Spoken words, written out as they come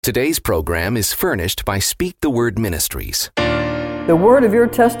Today's program is furnished by Speak the Word Ministries. The word of your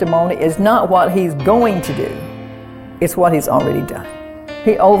testimony is not what he's going to do. It's what he's already done.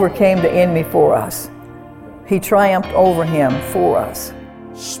 He overcame the enemy for us. He triumphed over him for us.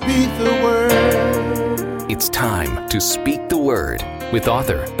 Speak the word. It's time to Speak the Word with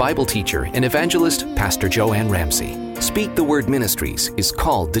author, Bible teacher, and evangelist Pastor Jo Anne Ramsay. Speak the Word Ministries is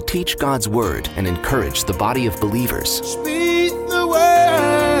called to teach God's Word and encourage the body of believers. Speak the word.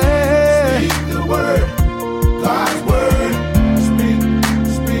 Speak the word. God's word.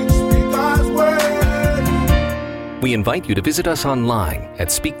 Speak God's word. We invite you to visit us online at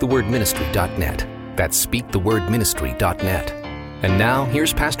speakthewordministry.net. That's speakthewordministry.net. And now,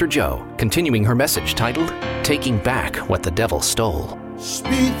 here's Pastor Jo, continuing her message titled, Taking Back What the Devil Stole.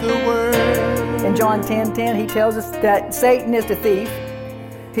 Speak the word. In John 10:10, he tells us that Satan is the thief.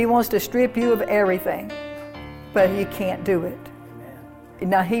 He wants to strip you of everything, but he can't do it.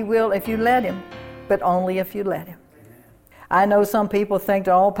 Now, he will if you let him, but only if you let him. I know some people think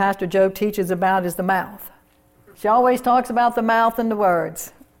that all Pastor Jo teaches about is the mouth. She always talks about the mouth and the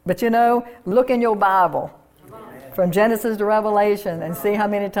words. But you know, look in your Bible, from Genesis to Revelation, and see how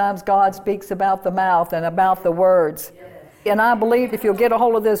many times God speaks about the mouth and about the words. And I believe if you'll get a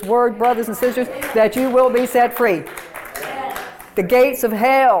hold of this word, brothers and sisters, that you will be set free. The gates of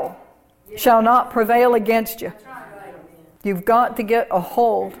hell shall not prevail against you. You've got to get a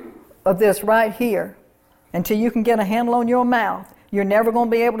hold of this right here. Until you can get a handle on your mouth, you're never going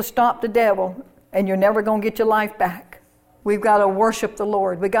to be able to stop the devil, and you're never going to get your life back. We've got to worship the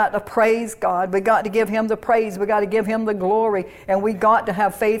Lord. We've got to praise God. We've got to give Him the praise. We've got to give Him the glory. And we've got to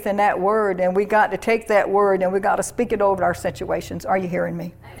have faith in that word. And we've got to take that word and we've got to speak it over our situations. Are you hearing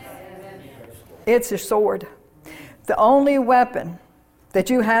me? Amen. It's a sword. The only weapon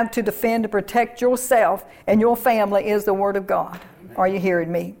that you have to defend and protect yourself and your family is the Word of God. Are you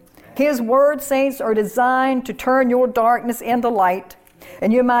hearing me? His Word, saints, are designed to turn your darkness into light.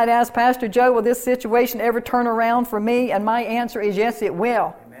 And you might ask, Pastor Jo, will this situation ever turn around for me? And my answer is yes, it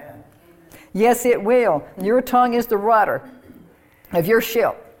will. Amen. Yes, it will. Your tongue is the rudder of your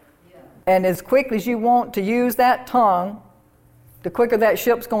ship. And as quickly as you want to use that tongue, the quicker that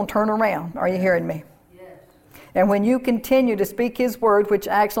ship's going to turn around. Are you hearing me? Yes. And when you continue to speak His word, which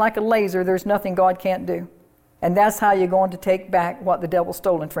acts like a laser, there's nothing God can't do. And that's how you're going to take back what the devil's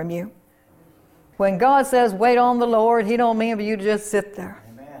stolen from you. When God says, wait on the Lord, He don't mean for you to just sit there.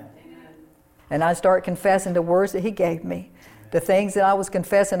 Amen. And I start confessing the words that He gave me. The things that I was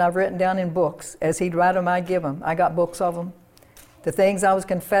confessing, I've written down in books. As He'd write them, I give them. I got books of them. The things I was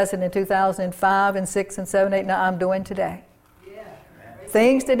confessing in 2005 and 6 and 7, 8, now I'm doing today. Yeah.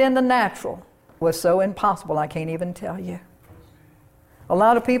 Things that in the natural was so impossible, I can't even tell you. A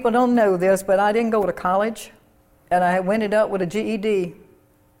lot of people don't know this, but I didn't go to college. And I ended up with a GED.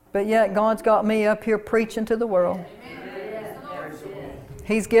 But yet God's got me up here preaching to the world.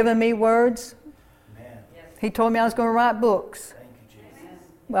 He's given me words. He told me I was going to write books.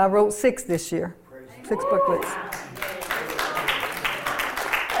 Well, I wrote 6 this year. 6 booklets.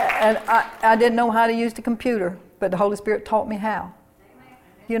 And I didn't know how to use the computer, but the Holy Spirit taught me how.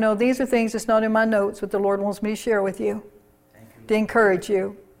 You know, these are things that's not in my notes, but the Lord wants me to share with you, to encourage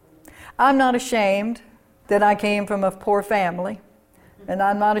you. I'm not ashamed that I came from a poor family. And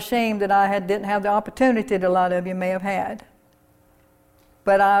I'm not ashamed that I didn't have the opportunity that a lot of you may have had.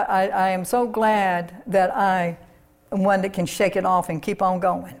 But I am so glad that I am one that can shake it off and keep on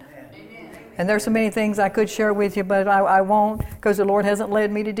going. Amen. And there's so many things I could share with you, but I won't, because the Lord hasn't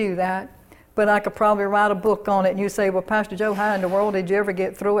led me to do that. But I could probably write a book on it, and you say, well, Pastor Jo, how in the world did you ever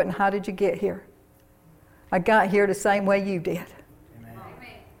get through it, and how did you get here? I got here the same way you did. Amen.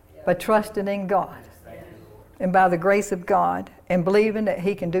 By trusting in God. And by the grace of God, and believing that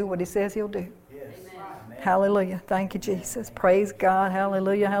He can do what He says He'll do. Yes. Hallelujah. Thank you, Jesus. Praise God.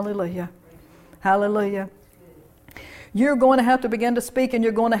 Hallelujah, hallelujah. Hallelujah. You're going to have to begin to speak, and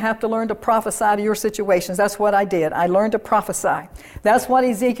you're going to have to learn to prophesy to your situations. That's what I did. I learned to prophesy. That's what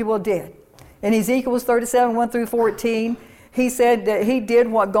Ezekiel did. In Ezekiel 37, 1 through 14, he said that he did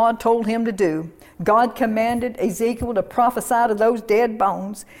what God told him to do. God commanded Ezekiel to prophesy to those dead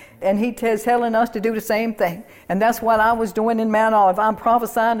bones, and He is telling us to do the same thing. And that's what I was doing in Mount Olive. I'm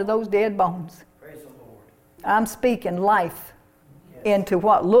prophesying to those dead bones. Praise the Lord. I'm speaking life into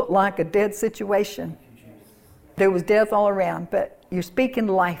what looked like a dead situation. There was death all around, but you're speaking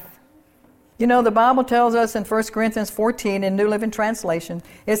life. You know, the Bible tells us in 1 Corinthians 14 in New Living Translation,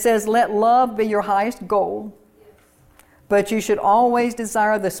 it says, let love be your highest goal. But you should always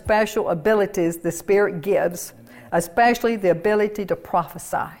desire the special abilities the Spirit gives, especially the ability to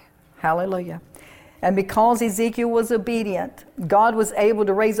prophesy. Hallelujah. And because Ezekiel was obedient, God was able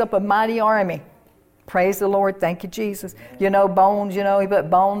to raise up a mighty army. Praise the Lord. Thank you, Jesus. You know, bones, you know, he put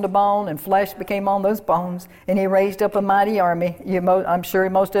bone to bone and flesh became on those bones. And he raised up a mighty army. I'm sure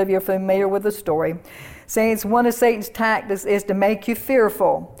most of you are familiar with the story. Saints, one of Satan's tactics is to make you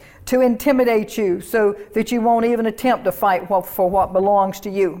fearful, to intimidate you so that you won't even attempt to fight for what belongs to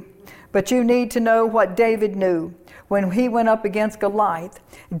you. But you need to know what David knew. When he went up against Goliath,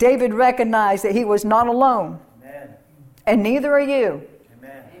 David recognized that he was not alone. Amen. And neither are you.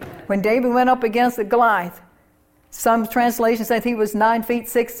 Amen. When David went up against the Goliath, some translations say he was 9 feet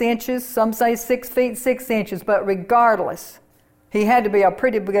 6 inches, some say 6 feet 6 inches, but regardless, he had to be a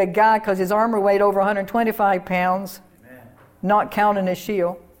pretty big guy because his armor weighed over 125 pounds, Amen. Not counting his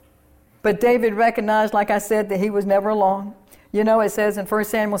shield. But David recognized, like I said, that he was never alone. You know, it says in 1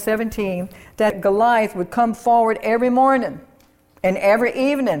 Samuel 17 that Goliath would come forward every morning and every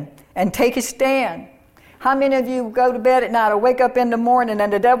evening and take a stand. How many of you go to bed at night or wake up in the morning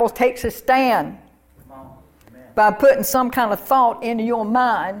and the devil takes a stand by putting some kind of thought into your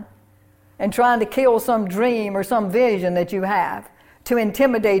mind and trying to kill some dream or some vision that you have to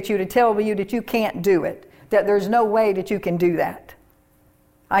intimidate you, to tell you that you can't do it, that there's no way that you can do that?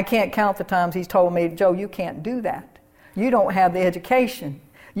 I can't count the times he's told me, Joe, you can't do that. You don't have the education.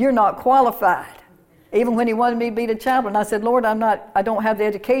 You're not qualified. Even when he wanted me to be the chaplain, I said, Lord, I don't have the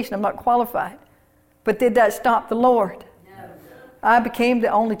education. I'm not qualified. But did that stop the Lord? No. I became the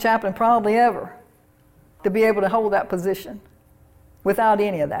only chaplain probably ever to be able to hold that position without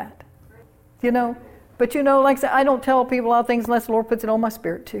any of that. You know, but you know, like I said, I don't tell people a lot of things unless the Lord puts it on my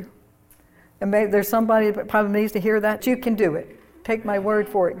spirit too. And maybe there's somebody that probably needs to hear that. You can do it. Take my word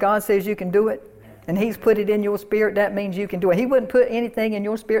for it. God says you can do it. And he's put it in your spirit, that means you can do it. He wouldn't put anything in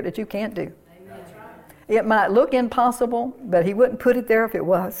your spirit that you can't do. Amen. It might look impossible, but he wouldn't put it there if it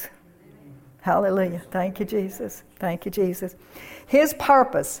was. Amen. Hallelujah. Thank you, Jesus. Thank you, Jesus. His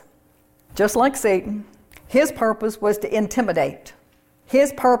purpose, just like Satan, his purpose was to intimidate.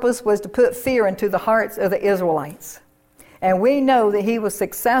 His purpose was to put fear into the hearts of the Israelites. And we know that he was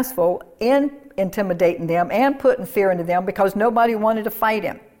successful in intimidating them and putting fear into them because nobody wanted to fight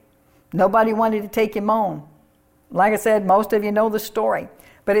him. Nobody wanted to take him on. Like I said, most of you know the story.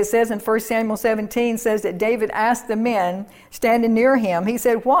 But it says in 1 Samuel 17, says that David asked the men standing near him, he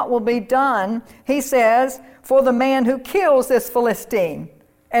said, what will be done, he says, for the man who kills this Philistine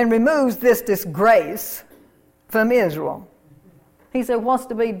and removes this disgrace from Israel? He said, what's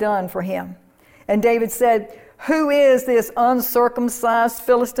to be done for him? And David said, who is this uncircumcised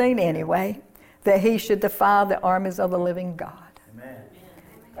Philistine anyway, that he should defy the armies of the living God?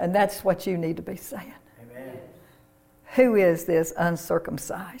 And that's what you need to be saying. Amen. Who is this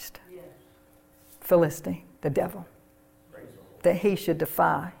uncircumcised Philistine, the devil, that he should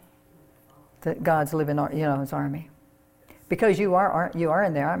defy God's living, his army? Because you are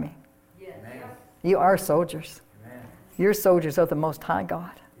in the army. Yes. You are soldiers. Amen. You're soldiers of the Most High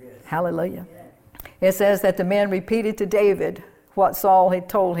God. Yes. Hallelujah. Yes. It says that the men repeated to David what Saul had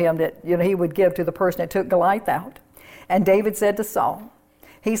told him that he would give to the person that took Goliath out. And David said to Saul,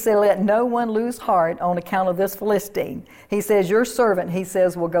 he said, let no one lose heart on account of this Philistine. He says, your servant, he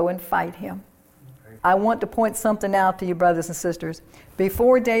says, will go and fight him. I want to point something out to you, brothers and sisters.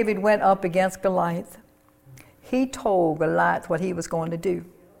 Before David went up against Goliath, he told Goliath what he was going to do.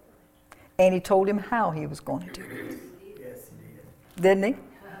 And he told him how he was going to do it. Yes, he did. Didn't he?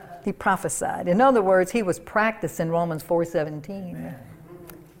 He prophesied. In other words, he was practicing Romans 4:17.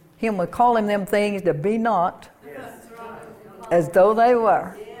 He would call him them things that be not, as though they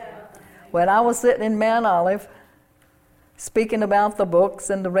were. When I was sitting in Mount Olive, speaking about the books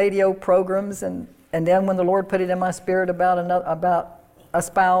and the radio programs, and then when the Lord put it in my spirit about a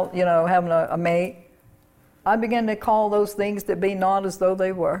spouse, having a mate, I began to call those things that be not as though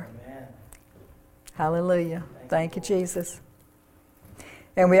they were. Amen. Hallelujah. Thank you, Jesus.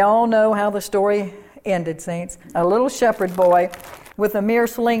 And we all know how the story ended, saints. A little shepherd boy with a mere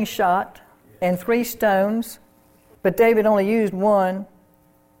slingshot and 3 stones, but David only used 1.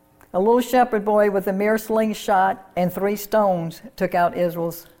 A little shepherd boy with a mere slingshot and 3 stones took out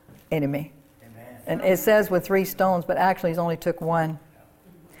Israel's enemy. Amen. And it says with 3 stones, but actually he only took 1.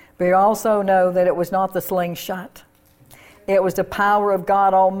 But you also know that it was not the slingshot. It was the power of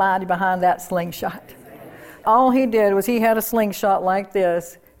God Almighty behind that slingshot. All he did was he had a slingshot like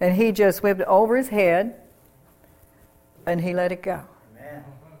this, and he just whipped it over his head, and he let it go. Amen.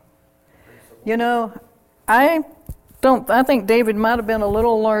 I think David might have been a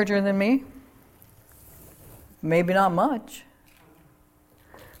little larger than me. Maybe not much.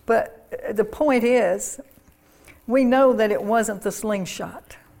 But the point is, we know that it wasn't the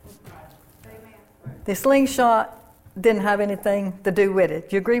slingshot. The slingshot didn't have anything to do with it.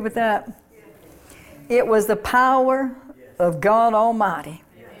 Do you agree with that? It was the power of God Almighty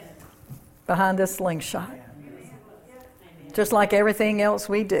behind this slingshot. Just like everything else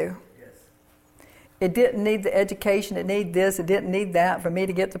we do. It didn't need the education, it needed this, it didn't need that for me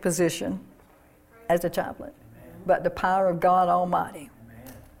to get the position as a chaplain. But the power of God Almighty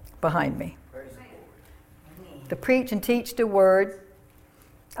behind me. To preach and teach the Word,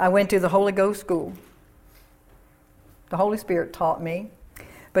 I went to the Holy Ghost school. The Holy Spirit taught me.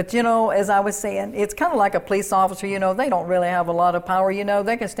 But as I was saying, it's kind of like a police officer, they don't really have a lot of power,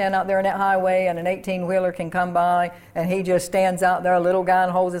 They can stand out there on that highway and an 18-wheeler can come by and he just stands out there, a little guy,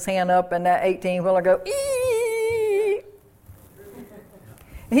 and holds his hand up and that 18-wheeler go, ee!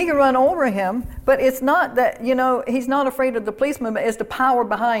 He can run over him, but it's not that, he's not afraid of the policeman, but it's the power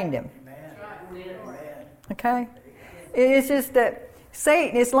behind him. Okay? It's just that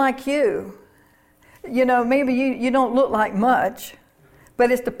Satan is like you. Maybe you don't look like much,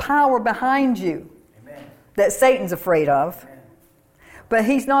 but it's the power behind you that Satan's afraid of. But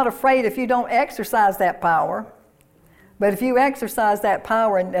he's not afraid if you don't exercise that power. But if you exercise that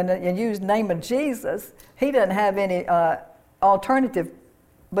power and use the name of Jesus, he doesn't have any alternative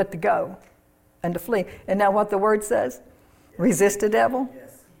but to go and to flee. And now what the Word says, resist the devil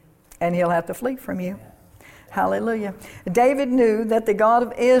and he'll have to flee from you. Hallelujah. David knew that the God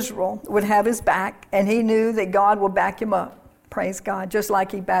of Israel would have his back, and he knew that God will back him up. Praise God. Just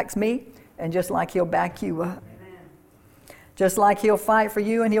like he backs me, and just like he'll back you up. Amen. Just like he'll fight for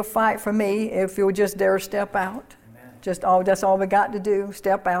you, and he'll fight for me if you'll just dare step out. Amen. That's all we got to do,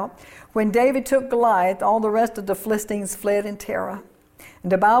 step out. When David took Goliath, all the rest of the Philistines fled in terror.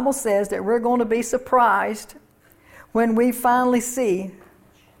 And the Bible says that we're going to be surprised when we finally see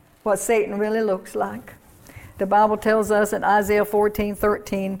what Satan really looks like. The Bible tells us in Isaiah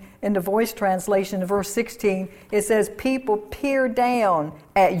 14:13, in the Voice translation, in verse 16, it says, people peer down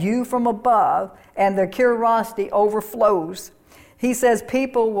at you from above, and their curiosity overflows. He says,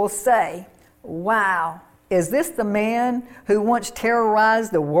 people will say, wow, is this the man who once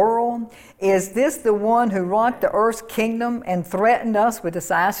terrorized the world? Is this the one who rocked the earth's kingdom and threatened us with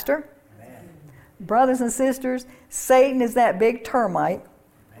disaster? Amen. Brothers and sisters, Satan is that big termite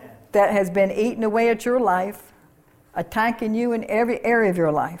that has been eating away at your life, attacking you in every area of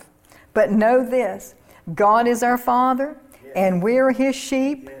your life. But know this, God is our Father, and we're His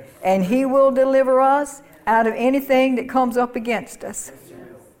sheep, and He will deliver us out of anything that comes up against us.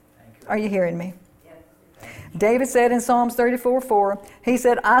 Are you hearing me? David said in Psalms 34:4, he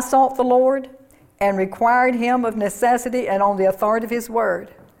said, I sought the Lord and required Him of necessity and on the authority of His word.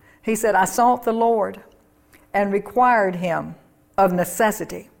 He said, I sought the Lord and required Him of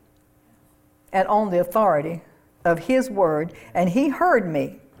necessity and on the authority of His word, and He heard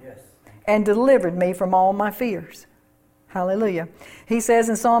me and delivered me from all my fears. Hallelujah. He says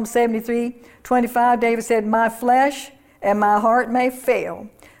in Psalm 73:25, David said, my flesh and my heart may fail,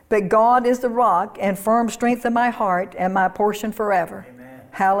 but God is the rock and firm strength of my heart and my portion forever. Amen.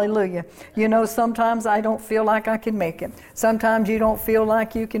 Hallelujah. Sometimes I don't feel like I can make it. Sometimes you don't feel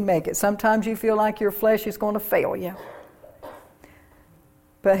like you can make it. Sometimes you feel like your flesh is going to fail you.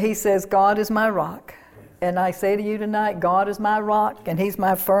 But he says, God is my rock. And I say to you tonight, God is my rock, and He's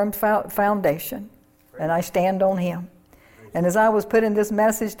my firm foundation, and I stand on Him. And as I was putting this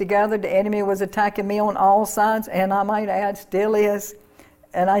message together, the enemy was attacking me on all sides, and I might add, still is.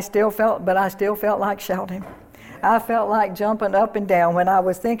 And I still felt like shouting. I felt like jumping up and down when I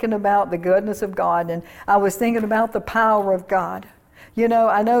was thinking about the goodness of God, and I was thinking about the power of God.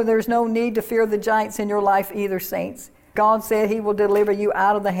 I know there's no need to fear the giants in your life either, saints. God said He will deliver you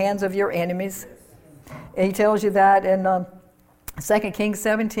out of the hands of your enemies. He tells you that in 2 Kings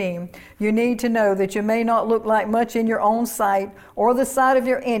 17. You need to know that you may not look like much in your own sight or the sight of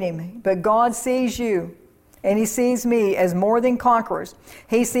your enemy, but God sees you, and He sees me as more than conquerors.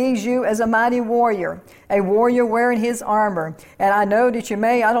 He sees you as a mighty warrior, a warrior wearing His armor. And I know that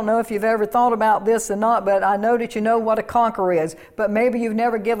I don't know if you've ever thought about this or not, but I know that you know what a conqueror is. But maybe you've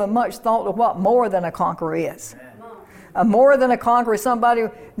never given much thought to what more than a conqueror is. More than a conqueror is somebody,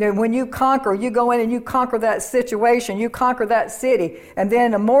 when you conquer, you go in and you conquer that situation, you conquer that city, and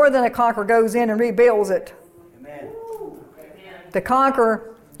then more than a conqueror goes in and rebuilds it. Amen. The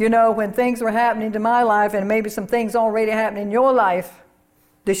conqueror, when things were happening to my life, and maybe some things already happening in your life,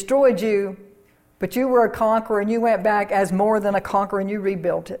 destroyed you, but you were a conqueror and you went back as more than a conqueror and you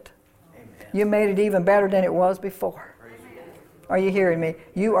rebuilt it. Amen. You made it even better than it was before. Are you hearing me?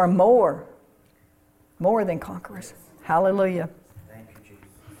 You are more than conquerors. Hallelujah. Thank you,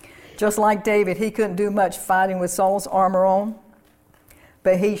 Jesus. Just like David, he couldn't do much fighting with Saul's armor on.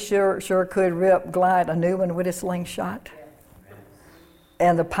 But he sure could glide a new one with a slingshot.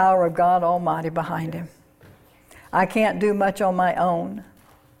 And the power of God Almighty behind him. I can't do much on my own,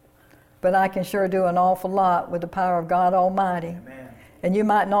 but I can sure do an awful lot with the power of God Almighty. Amen. And you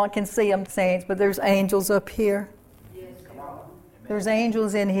might not can see them, saints, but there's angels up here. Yes. There's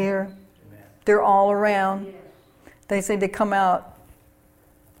angels in here. Amen. They're all around. Yes. They say they come out,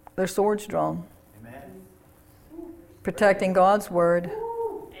 their swords drawn. Amen. Protecting God's word.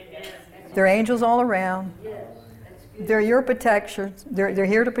 Amen. There are angels all around. Yes. They're your protectors. They're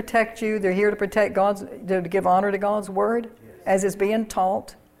here to protect you. They're here to protect to give honor to God's word as it's being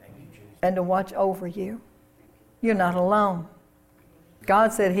taught and to watch over you. You're not alone.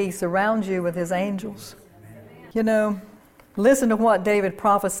 God said he surrounds you with his angels. You know, listen to what David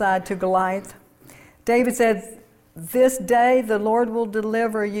prophesied to Goliath. David said, "This day the Lord will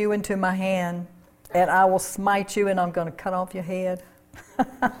deliver you into my hand, and I will smite you, and I'm going to cut off your head."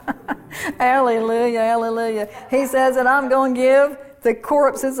 Hallelujah, hallelujah. He says that I'm going to give the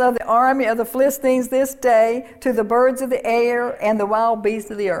corpses of the army of the Philistines this day to the birds of the air and the wild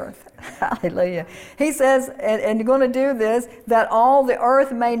beasts of the earth. Hallelujah. He says, and you're going to do this, that all the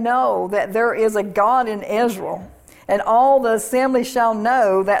earth may know that there is a God in Israel. And all the assembly shall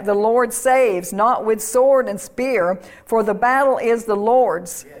know that the Lord saves, not with sword and spear, for the battle is the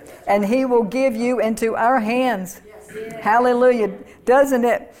Lord's, and he will give you into our hands. Yes. Hallelujah. Doesn't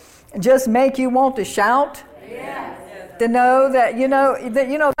it just make you want to shout? Yes. To know that,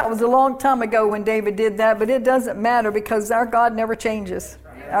 that was a long time ago when David did that, but it doesn't matter because our God never changes.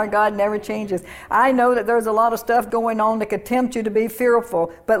 Our God never changes. I know that there's a lot of stuff going on that could tempt you to be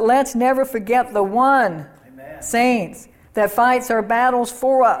fearful, but let's never forget the one, Amen. Saints, that fights our battles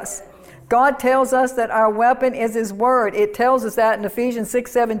for us. God tells us that our weapon is his word. It tells us that in Ephesians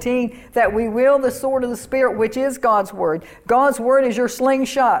 6:17, that we wield the sword of the Spirit, which is God's word. God's word is your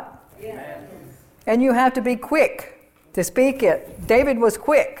slingshot. Amen. And you have to be quick to speak it. David was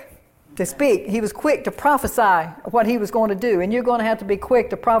quick to speak. He was quick to prophesy what he was going to do. And you're going to have to be quick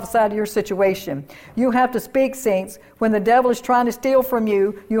to prophesy to your situation. You have to speak, saints. When the devil is trying to steal from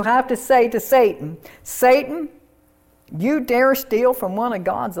you, you have to say to Satan, "Satan, you dare steal from one of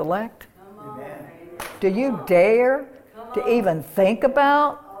God's elect? Do you dare to even think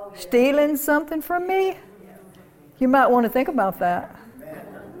about stealing something from me?" You might want to think about that.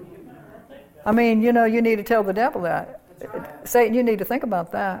 I mean, you need to tell the devil that. Satan, you need to think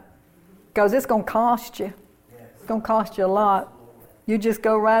about that. Because it's going to cost you. It's going to cost you a lot. You just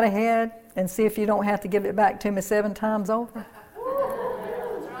go right ahead and see if you don't have to give it back to me 7 times over.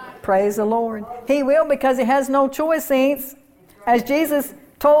 Praise the Lord. He will, because he has no choice, saints. As Jesus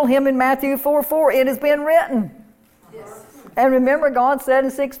told him in Matthew 4:4, it has been written. Yes. And remember, God said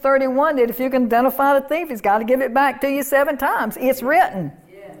in 6:31 that if you can identify the thief, he's got to give it back to you 7 times. It's written.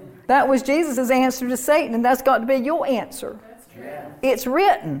 Yes. That was Jesus' answer to Satan, and that's got to be your answer. It's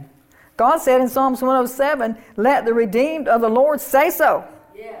written. God said in Psalms 107, "Let the redeemed of the Lord say so."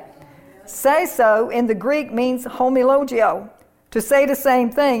 Yes. Say so in the Greek means homologio, to say the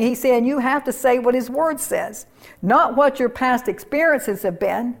same thing. He's saying you have to say what his word says. Not what your past experiences have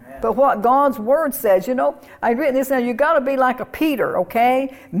been, but what God's word says. I've written this down. You got to be like a Peter,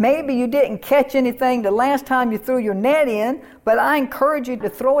 okay? Maybe you didn't catch anything the last time you threw your net in, but I encourage you to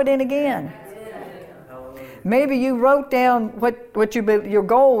throw it in again. Maybe you wrote down what your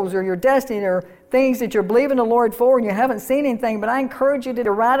goals or your destiny or things that you're believing the Lord for and you haven't seen anything, but I encourage you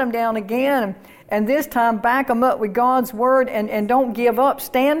to write them down again, and this time back them up with God's word, and don't give up.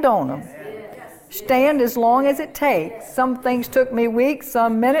 Stand on them. Stand as long as it takes. Some things took me weeks,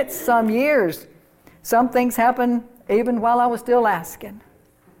 some minutes, some years. Some things happened even while I was still asking.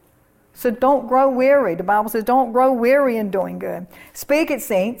 So don't grow weary. The Bible says don't grow weary in doing good. Speak it,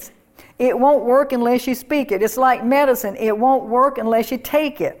 saints. It won't work unless you speak it. It's like medicine. It won't work unless you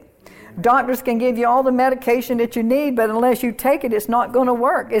take it. Doctors can give you all the medication that you need, but unless you take it, it's not going to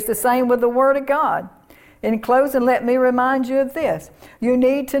work. It's the same with the Word of God. In closing, let me remind you of this. You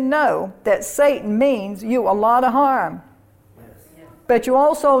need to know that Satan means you a lot of harm. But you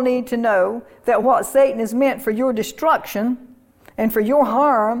also need to know that what Satan is meant for your destruction and for your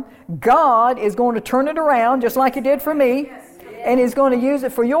harm, God is going to turn it around just like he did for me. And he's going to use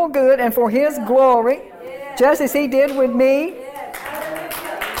it for your good and for his glory, just as he did with me.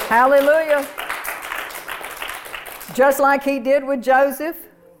 Hallelujah. Just like he did with Joseph.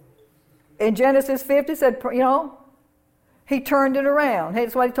 In Genesis 50, said, he turned it around.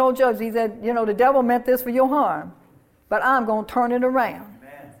 That's what he told Joseph. He said, the devil meant this for your harm, but I'm going to turn it around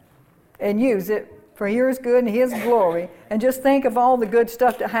and use it for his good and his glory. And just think of all the good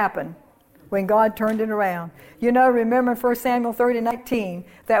stuff that happened when God turned it around. You know, remember in 1 Samuel 30:19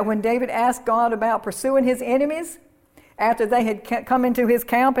 that when David asked God about pursuing his enemies, after they had come into his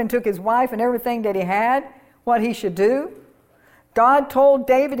camp and took his wife and everything that he had, what he should do, God told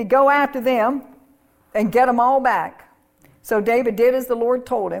David to go after them and get them all back. So David did as the Lord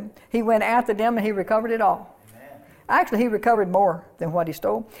told him. He went after them and he recovered it all. Amen. Actually, he recovered more than what he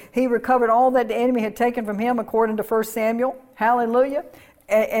stole. He recovered all that the enemy had taken from him according to 1 Samuel. Hallelujah.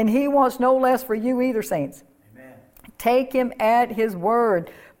 And he wants no less for you either, saints. Amen. Take him at his word.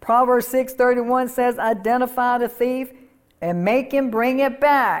 Proverbs 6:31 says, identify the thief and make him bring it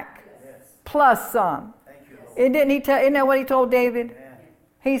back. Yes. Plus some. Isn't that what he told David? Amen.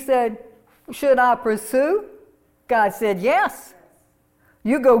 He said, should I pursue? God said, yes.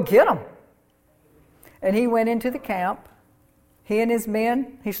 You go get them. And he went into the camp. He and his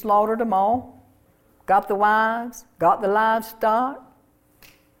men, he slaughtered them all. Got the wives, got the livestock,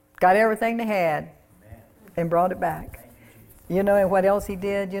 got everything they had, and brought it back. You know, and what else he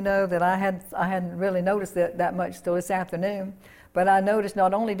did, you know, that I hadn't really noticed that much till this afternoon. But I noticed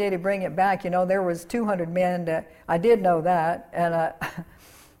not only did he bring it back, you know, there was 200 men that, I did know that, and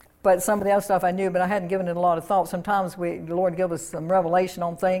but some of the other stuff I knew, but I hadn't given it a lot of thought. Sometimes the Lord gives us some revelation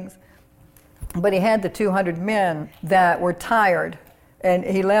on things. But he had the 200 men that were tired, and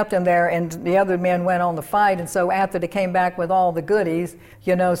he left them there, and the other men went on the fight. And so after they came back with all the goodies,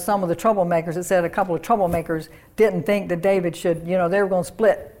 you know, some of the troublemakers, it said a couple of troublemakers didn't think that David should, you know, they were going to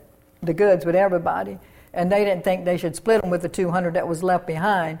split the goods with everybody. And they didn't think they should split them with the 200 that was left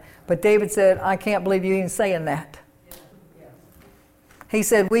behind. But David said, I can't believe you even saying that. He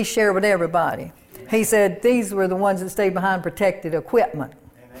said, we share with everybody. He said, these were the ones that stayed behind protected equipment.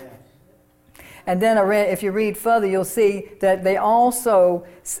 And then if you read further, you'll see that they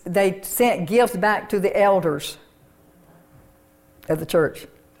sent gifts back to the elders of the church.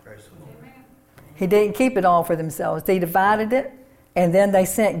 He didn't keep it all for themselves. They divided it, and then they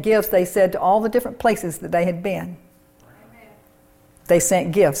sent gifts, they said, to all the different places that they had been. They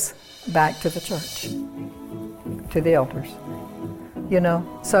sent gifts back to the church, to the elders. You know,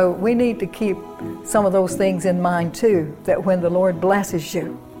 so we need to keep some of those things in mind too, that when the Lord blesses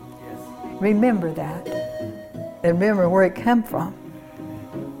you, remember that, and remember where it came from,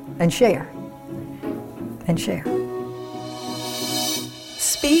 and share, and share.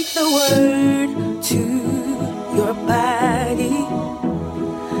 Speak the word to your body.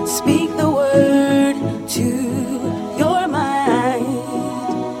 Speak the word to your mind.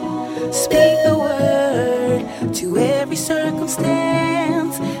 Speak the word to every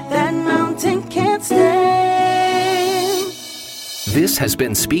circumstance that mountain can't stand. This has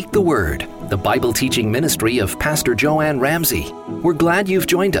been Speak the Word, the Bible teaching ministry of Pastor Jo Anne Ramsay. We're glad you've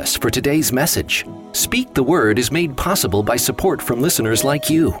joined us for today's message. Speak the Word is made possible by support from listeners like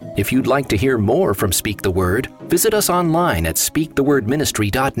you. If you'd like to hear more from Speak the Word, visit us online at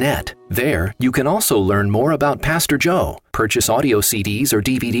speakthewordministry.net. There, you can also learn more about Pastor Jo, purchase audio CDs or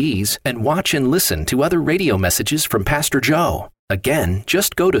DVDs, and watch and listen to other radio messages from Pastor Jo. Again,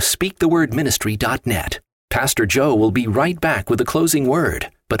 just go to speakthewordministry.net. Pastor Jo will be right back with a closing word.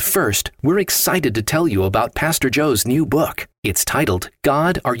 But first, we're excited to tell you about Pastor Jo's new book. It's titled,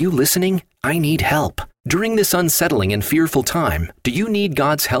 God, Are You Listening? I Need Help. During this unsettling and fearful time, do you need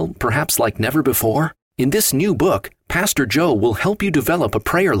God's help perhaps like never before? In this new book, Pastor Jo will help you develop a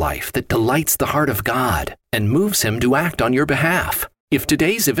prayer life that delights the heart of God and moves Him to act on your behalf. If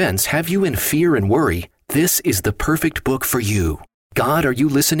today's events have you in fear and worry, this is the perfect book for you. God, Are You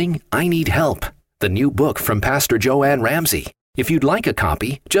Listening? I Need Help. The new book from Pastor Jo Anne Ramsay. If you'd like a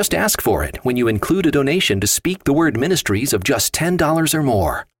copy, just ask for it when you include a donation to Speak the Word Ministries of just $10 or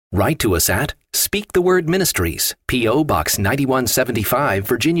more. Write to us at Speak the Word Ministries, P.O. Box 9175,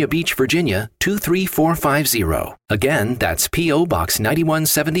 Virginia Beach, Virginia, 23450. Again, that's P.O. Box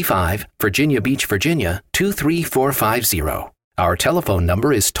 9175, Virginia Beach, Virginia, 23450. Our telephone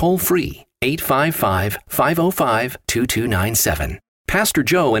number is toll-free, 855-505-2297. Pastor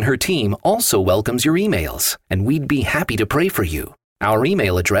Jo and her team also welcomes your emails, and we'd be happy to pray for you. Our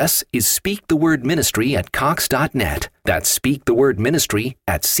email address is speakthewordministry@cox.net. That's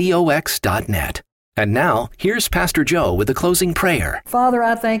speakthewordministry@cox.net. And now, here's Pastor Jo with a closing prayer. Father,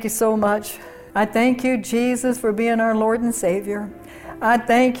 I thank you so much. I thank you, Jesus, for being our Lord and Savior. I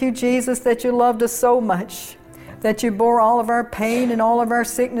thank you, Jesus, that you loved us so much, that you bore all of our pain and all of our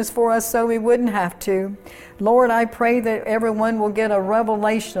sickness for us so we wouldn't have to. Lord, I pray that everyone will get a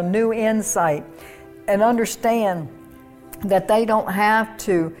revelation, a new insight, and understand that they don't have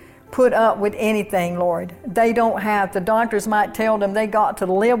to put up with anything, Lord. They don't have. The doctors might tell them they got to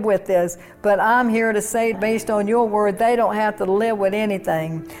live with this, but I'm here to say, based on your word, they don't have to live with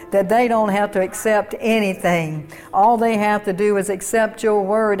anything, that they don't have to accept anything. All they have to do is accept your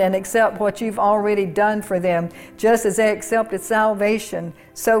word and accept what you've already done for them. Just as they accepted salvation,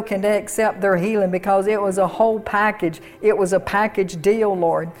 so can they accept their healing, because it was a whole package. It was a package deal,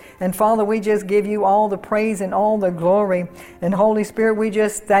 Lord. And Father, we just give you all the praise and all the glory. And Holy Spirit, we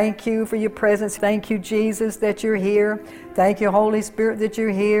just thank you for your presence. Thank you, Jesus, that you're here. Thank you, Holy Spirit, that you're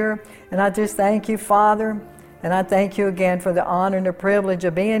here. And I just thank you, Father. And I thank you again for the honor and the privilege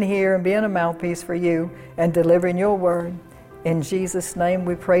of being here and being a mouthpiece for you and delivering your word. In Jesus' name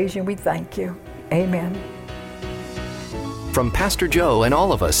we praise you and we thank you. Amen. From Pastor Jo and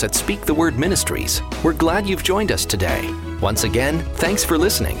all of us at Speak the Word Ministries, we're glad you've joined us today. Once again, thanks for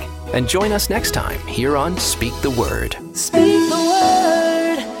listening. And join us next time here on Speak the Word. Speak the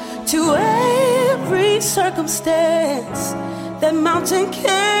word to every circumstance. That mountain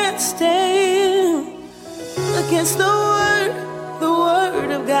can't stand against the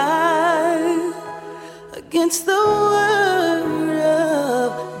word of God. Against the word